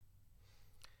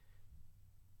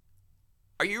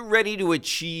Are you ready to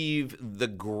achieve the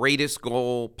greatest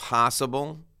goal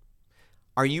possible?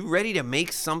 Are you ready to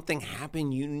make something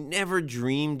happen you never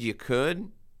dreamed you could?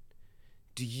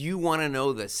 Do you want to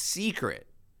know the secret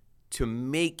to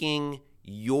making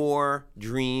your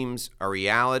dreams a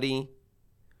reality?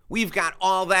 We've got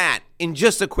all that in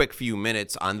just a quick few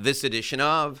minutes on this edition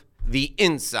of the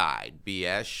Inside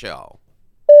BS Show.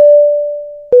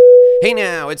 Hey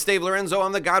now, it's Dave Lorenzo.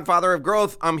 I'm the Godfather of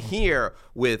Growth. I'm here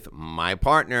with my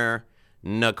partner,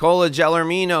 Nicola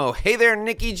Gelormino. Hey there,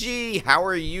 Nikki G. How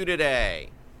are you today?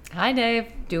 Hi, Dave.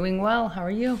 Doing well. How are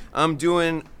you? I'm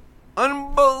doing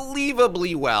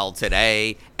unbelievably well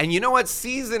today. And you know what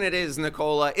season it is,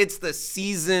 Nicola? It's the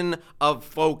season of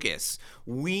focus.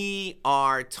 We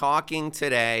are talking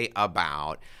today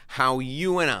about how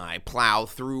you and I plow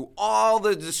through all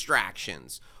the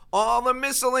distractions, all the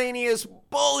miscellaneous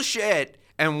bullshit,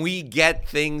 and we get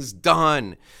things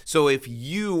done. So if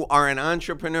you are an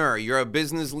entrepreneur, you're a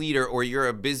business leader, or you're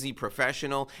a busy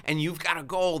professional, and you've got a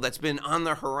goal that's been on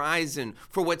the horizon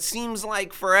for what seems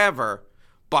like forever,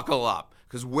 buckle up,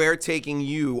 because we're taking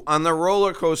you on the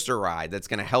roller coaster ride that's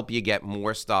going to help you get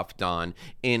more stuff done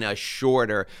in a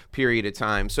shorter period of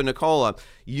time. So Nicola,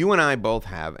 you and I both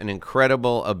have an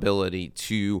incredible ability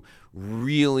to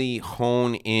really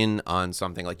hone in on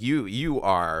something. Like you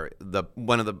are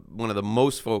one of the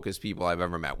most focused people I've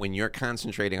ever met. When you're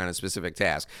concentrating on a specific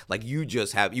task, like you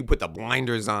put the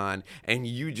blinders on and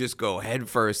you just go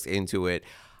headfirst into it.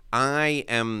 I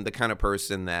am the kind of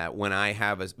person that when I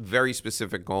have a very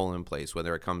specific goal in place,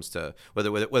 whether it comes to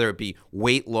whether it be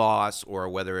weight loss, or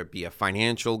whether it be a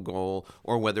financial goal,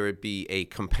 or whether it be a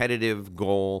competitive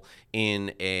goal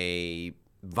in a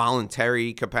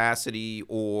voluntary capacity,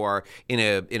 or in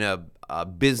a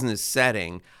business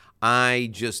setting, I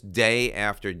just day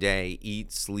after day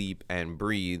eat, sleep, and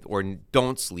breathe, or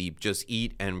don't sleep, just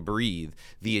eat and breathe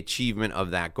the achievement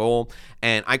of that goal.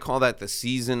 And I call that the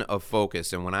season of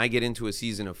focus. And when I get into a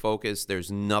season of focus,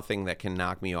 there's nothing that can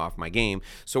knock me off my game.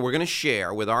 So we're going to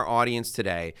share with our audience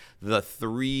today the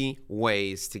 3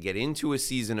 ways to get into a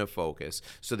season of focus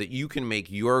so that you can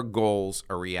make your goals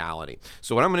a reality.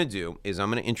 So what I'm going to do is I'm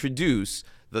going to introduce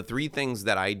the 3 things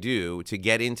that I do to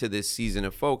get into this season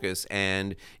of focus.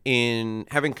 And in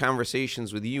having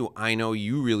conversations with you, I know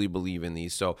you really believe in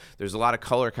these. So there's a lot of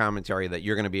color commentary that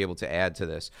you're going to be able to add to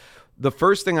this. The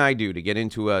first thing I do to get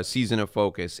into a season of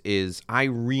focus is I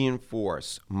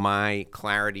reinforce my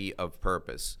clarity of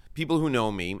purpose. People who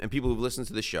know me and people who've listened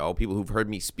to the show, people who've heard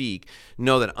me speak,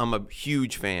 know that I'm a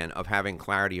huge fan of having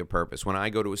clarity of purpose. When I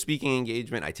go to a speaking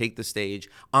engagement, I take the stage.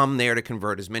 I'm there to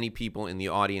convert as many people in the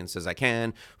audience as I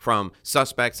can, from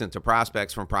suspects into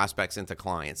prospects, from prospects into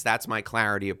clients. That's my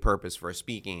clarity of purpose for a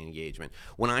speaking engagement.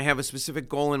 When I have a specific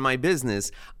goal in my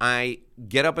business, I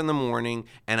get up in the morning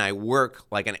and I work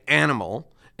like an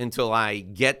animal until I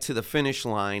get to the finish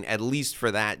line, at least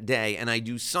for that day, and I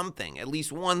do something, at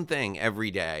least one thing every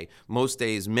day, most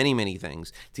days, many, many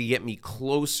things, to get me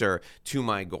closer to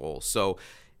my goal. So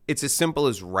it's as simple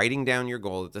as writing down your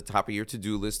goal at the top of your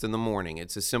to-do list in the morning.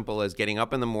 It's as simple as getting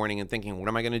up in the morning and thinking, what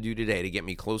am I going to do today to get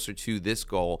me closer to this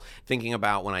goal? Thinking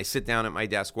about when I sit down at my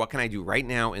desk, what can I do right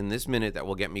now in this minute that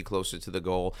will get me closer to the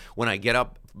goal? When I get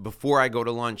up before I go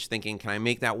to lunch, thinking, can I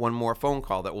make that one more phone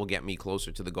call that will get me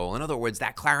closer to the goal? In other words,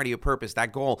 that clarity of purpose,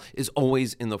 that goal is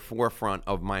always in the forefront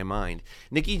of my mind.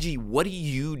 Nikki G, what do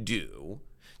you do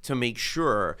to make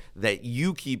sure that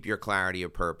you keep your clarity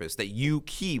of purpose, that you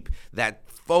keep that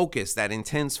focus, that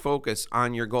intense focus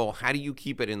on your goal? How do you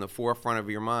keep it in the forefront of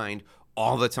your mind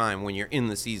all the time when you're in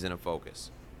the season of focus?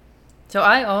 So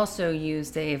I also use,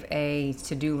 Dave, a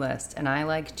to-do list, and I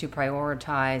like to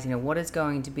prioritize, what is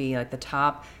going to be like the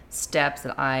top steps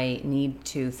that I need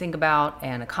to think about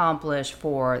and accomplish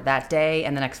for that day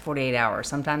and the next 48 hours.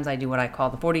 Sometimes I do what I call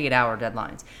the 48-hour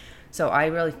deadlines. So I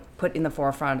really put in the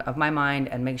forefront of my mind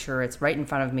and make sure it's right in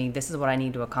front of me. This is what I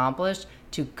need to accomplish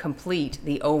to complete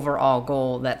the overall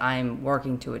goal that I'm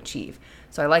working to achieve.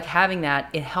 So I like having that.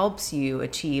 It helps you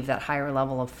achieve that higher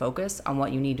level of focus on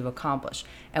what you need to accomplish.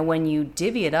 And when you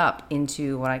divvy it up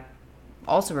into what I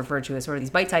also refer to as sort of these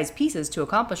bite-sized pieces to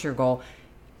accomplish your goal,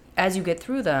 as you get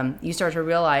through them, you start to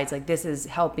realize like this is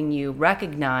helping you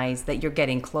recognize that you're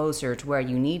getting closer to where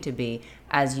you need to be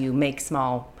as you make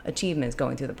small achievements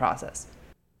going through the process.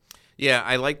 Yeah,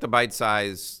 I like the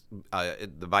bite-size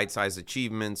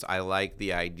achievements. I like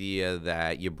the idea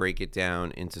that you break it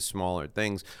down into smaller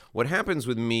things. What happens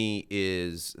with me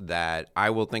is that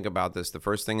I will think about this the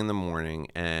first thing in the morning,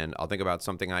 and I'll think about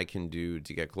something I can do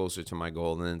to get closer to my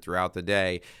goal. And then throughout the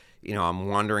day, I'm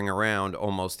wandering around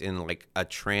almost in like a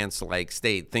trance-like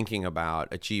state thinking about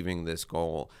achieving this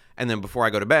goal. And then before I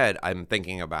go to bed, I'm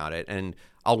thinking about it. And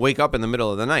I'll wake up in the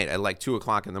middle of the night at like 2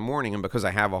 o'clock in the morning. And because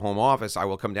I have a home office, I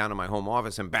will come down to my home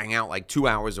office and bang out like 2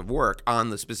 hours of work on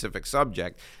the specific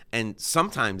subject. And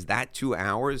sometimes that 2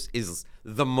 hours is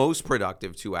the most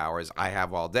productive 2 hours I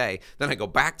have all day. Then I go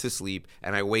back to sleep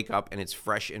and I wake up and it's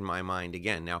fresh in my mind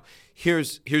again. Now,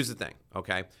 here's the thing,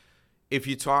 okay? If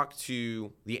you talk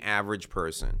to the average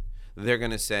person, they're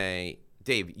going to say,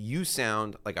 Dave, you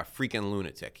sound like a freaking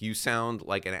lunatic. You sound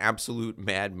like an absolute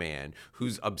madman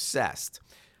who's obsessed.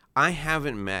 I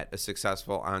haven't met a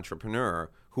successful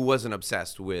entrepreneur who wasn't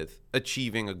obsessed with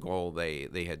achieving a goal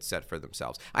they had set for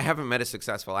themselves. I haven't met a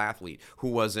successful athlete who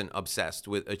wasn't obsessed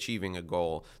with achieving a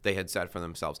goal they had set for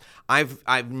themselves.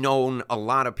 I've known a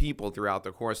lot of people throughout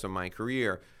the course of my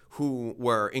career who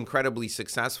were incredibly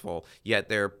successful, yet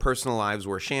their personal lives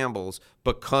were shambles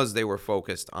because they were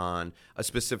focused on a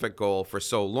specific goal for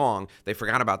so long, they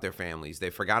forgot about their families, they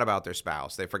forgot about their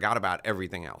spouse, they forgot about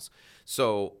everything else.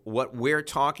 So what we're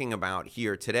talking about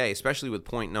here today, especially with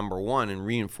point number 1 and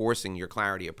reinforcing your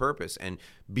clarity of purpose and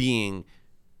being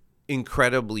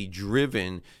incredibly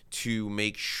driven to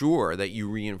make sure that you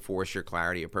reinforce your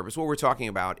clarity of purpose. What we're talking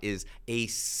about is a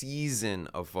season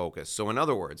of focus. So in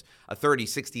other words, a 30,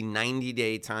 60,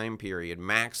 90-day time period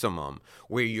maximum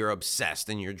where you're obsessed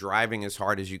and you're driving as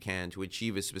hard as you can to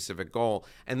achieve a specific goal.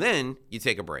 And then you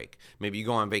take a break. Maybe you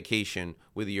go on vacation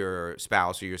with your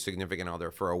spouse or your significant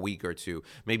other for a week or two.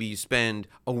 Maybe you spend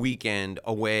a weekend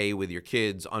away with your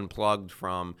kids, unplugged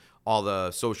from all the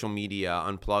social media,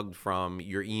 unplugged from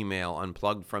your email,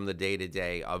 unplugged from the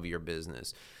day-to-day of your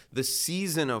business. The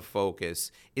season of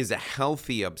focus is a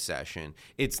healthy obsession.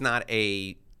 It's not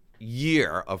a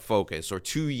year of focus or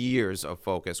 2 years of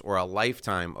focus or a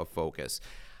lifetime of focus.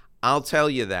 I'll tell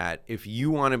you that if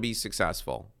you want to be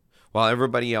successful, while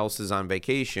everybody else is on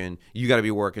vacation, you got to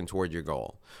be working toward your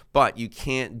goal. But you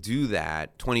can't do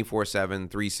that 24/7,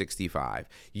 365.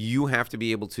 You have to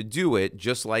be able to do it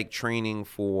just like training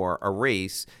for a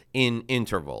race in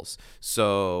intervals.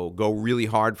 So go really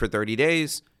hard for 30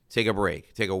 days, take a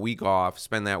break, take a week off,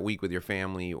 spend that week with your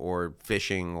family or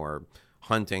fishing or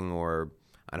hunting or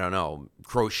I don't know,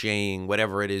 crocheting,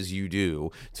 whatever it is you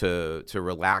do to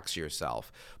relax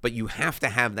yourself. But you have to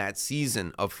have that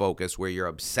season of focus where you're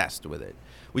obsessed with it.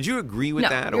 Would you agree with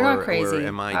that? You're not crazy. Or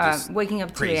am I just waking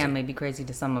up at 2 crazy? a.m. may be crazy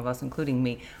to some of us, including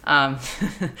me.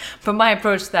 But my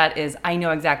approach to that is I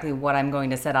know exactly what I'm going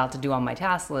to set out to do on my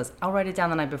task list. I'll write it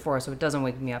down the night before so it doesn't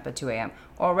wake me up at 2 a.m.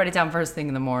 Or I'll write it down first thing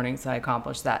in the morning so I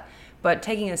accomplish that. But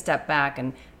taking a step back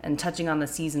and touching on the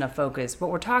season of focus,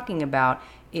 what we're talking about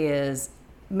is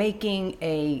making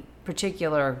a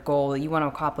particular goal that you want to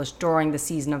accomplish during the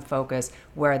season of focus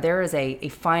where there is a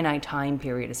finite time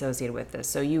period associated with this.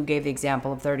 So you gave the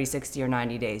example of 30, 60, or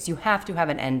 90 days. You have to have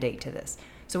an end date to this.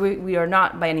 So we are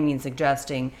not by any means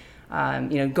suggesting,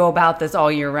 go about this all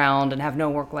year round and have no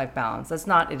work-life balance. That's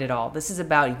not it at all. This is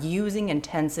about using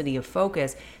intensity of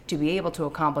focus to be able to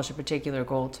accomplish a particular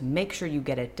goal, to make sure you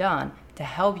get it done, to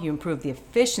help you improve the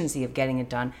efficiency of getting it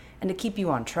done, and to keep you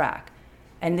on track.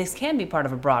 And this can be part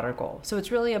of a broader goal. So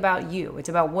it's really about you. It's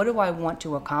about what do I want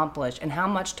to accomplish and how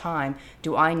much time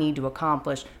do I need to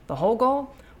accomplish the whole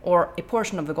goal or a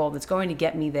portion of the goal that's going to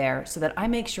get me there so that I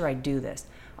make sure I do this.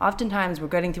 Oftentimes we're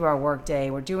getting through our work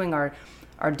day, we're doing our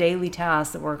daily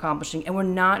tasks that we're accomplishing, and we're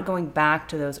not going back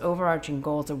to those overarching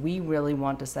goals that we really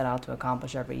want to set out to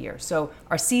accomplish every year. So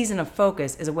our season of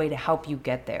focus is a way to help you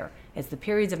get there. It's the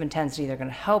periods of intensity that are going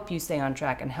to help you stay on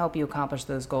track and help you accomplish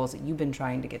those goals that you've been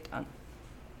trying to get done.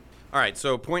 All right,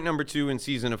 so point number 2 in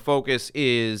season of focus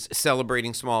is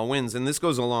celebrating small wins, and this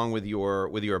goes along with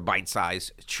your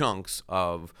bite-sized chunks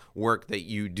of work that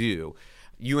you do.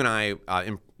 You and I,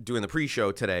 doing the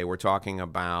pre-show today, we're talking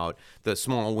about the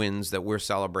small wins that we're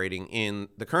celebrating in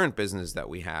the current business that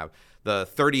we have. The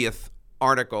 30th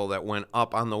article that went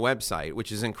up on the website,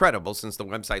 which is incredible since the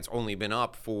website's only been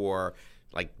up for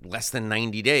like less than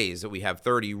 90 days, that we have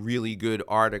 30 really good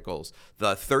articles.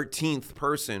 The 13th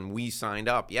person we signed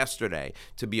up yesterday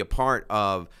to be a part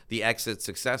of the Exit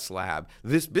Success Lab.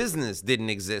 This business didn't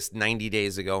exist 90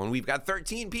 days ago, and we've got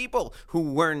 13 people who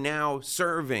we're now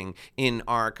serving in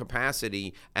our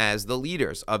capacity as the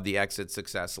leaders of the Exit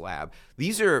Success Lab.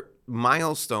 These are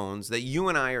milestones that you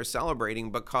and I are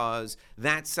celebrating, because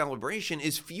that celebration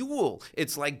is fuel.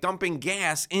 It's like dumping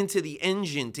gas into the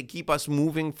engine to keep us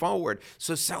moving forward.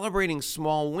 So celebrating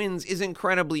small wins is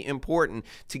incredibly important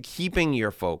to keeping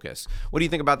your focus. What do you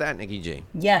think about that, Nikki G?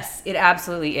 Yes, it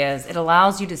absolutely is. It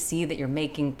allows you to see that you're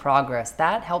making progress.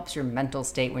 That helps your mental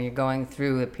state when you're going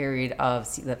through a period of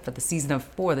for the season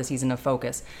of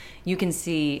focus. You can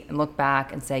see and look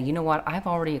back and say, you know what, I've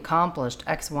already accomplished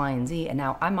X, Y, and Z, and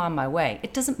now I'm on my way.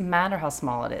 It doesn't matter how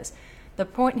small it is. The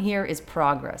point here is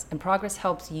progress, and progress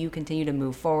helps you continue to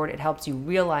move forward. It helps you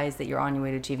realize that you're on your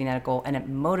way to achieving that goal, and it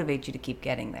motivates you to keep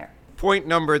getting there. Point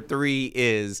number 3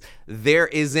 is there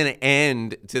is an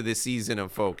end to the season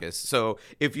of focus. So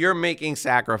if you're making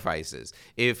sacrifices,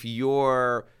 if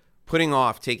you're putting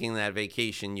off taking that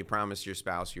vacation you promised your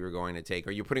spouse you were going to take,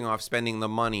 or you're putting off spending the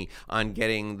money on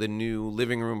getting the new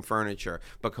living room furniture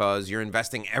because you're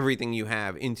investing everything you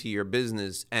have into your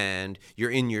business and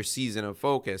you're in your season of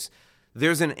focus,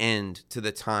 there's an end to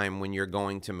the time when you're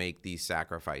going to make these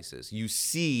sacrifices. You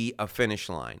see a finish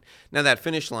line. Now, that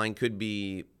finish line could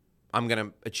be, I'm going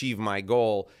to achieve my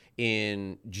goal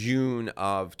in June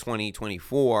of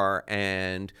 2024,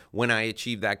 and when I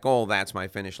achieve that goal, that's my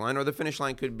finish line. Or the finish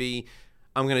line could be,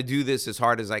 I'm going to do this as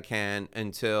hard as I can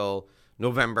until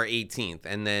November 18th.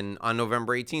 And then on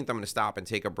November 18th, I'm going to stop and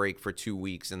take a break for 2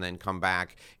 weeks and then come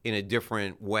back in a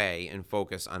different way and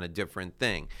focus on a different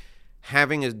thing.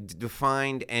 Having a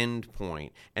defined end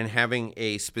point and having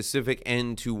a specific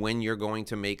end to when you're going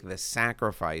to make the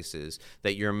sacrifices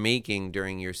that you're making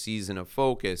during your season of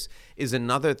focus is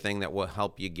another thing that will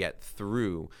help you get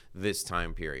through this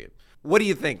time period. What do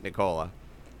you think, Nicola?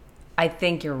 I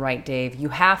think you're right, Dave. You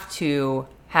have to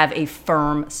have a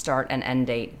firm start and end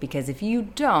date, because if you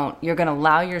don't, you're going to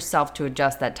allow yourself to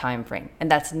adjust that time frame.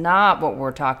 And that's not what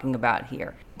we're talking about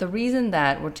here. The reason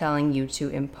that we're telling you to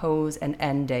impose an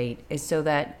end date is so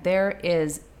that there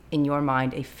is, in your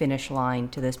mind, a finish line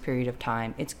to this period of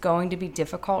time. It's going to be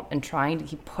difficult and trying to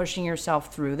keep pushing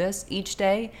yourself through this each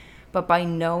day, but by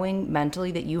knowing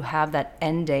mentally that you have that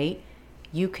end date,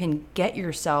 you can get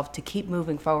yourself to keep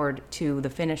moving forward to the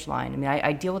finish line. I mean,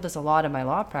 I deal with this a lot in my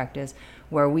law practice,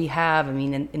 where we have,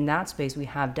 in that space, we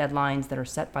have deadlines that are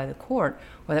set by the court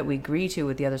or that we agree to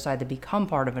with the other side that become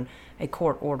part of a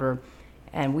court order.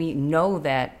 And we know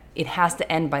that it has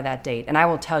to end by that date. And I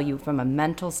will tell you, from a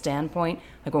mental standpoint,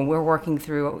 like when we're working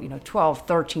through 12,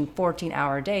 13,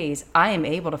 14-hour days, I am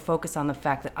able to focus on the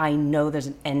fact that I know there's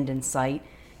an end in sight.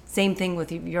 Same thing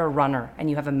with if you're a runner and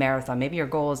you have a marathon. Maybe your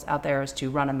goal is out there is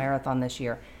to run a marathon this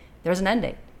year. There's an end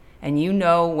date. And you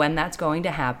know when that's going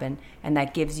to happen, and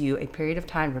that gives you a period of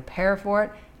time to prepare for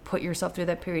it, put yourself through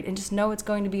that period, and just know it's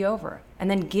going to be over.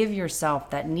 And then give yourself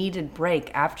that needed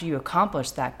break after you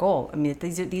accomplish that goal. I mean,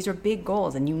 these are big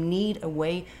goals, and you need a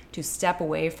way to step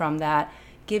away from that.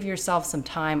 Give yourself some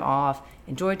time off,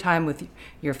 enjoy time with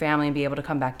your family, and be able to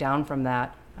come back down from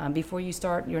that before you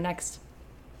start your next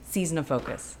season of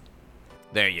focus.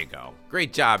 There you go.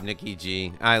 Great job, Nikki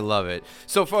G. I love it.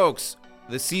 So, folks,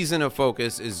 the season of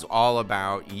focus is all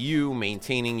about you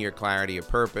maintaining your clarity of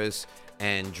purpose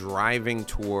and driving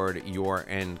toward your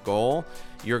end goal.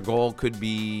 Your goal could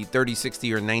be 30,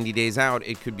 60, or 90 days out.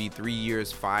 It could be 3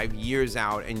 years, 5 years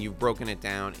out, and you've broken it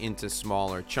down into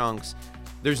smaller chunks.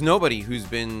 There's nobody who's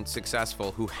been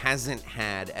successful who hasn't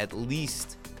had at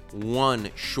least one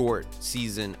short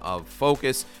season of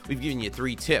focus. We've given you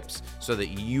 3 tips so that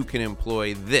you can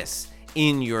employ this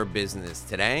in your business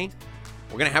today.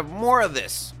 We're going to have more of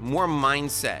this, more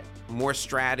mindset, more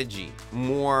strategy,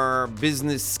 more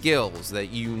business skills that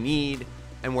you need.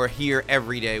 And we're here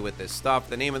every day with this stuff.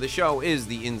 The name of the show is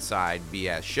the Inside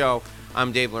BS Show.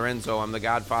 I'm Dave Lorenzo. I'm the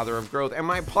godfather of growth. And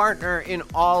my partner in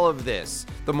all of this,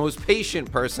 the most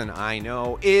patient person I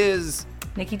know, is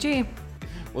Nikki G.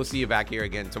 We'll see you back here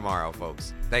again tomorrow,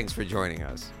 folks. Thanks for joining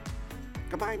us.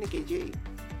 Goodbye, Nikki G.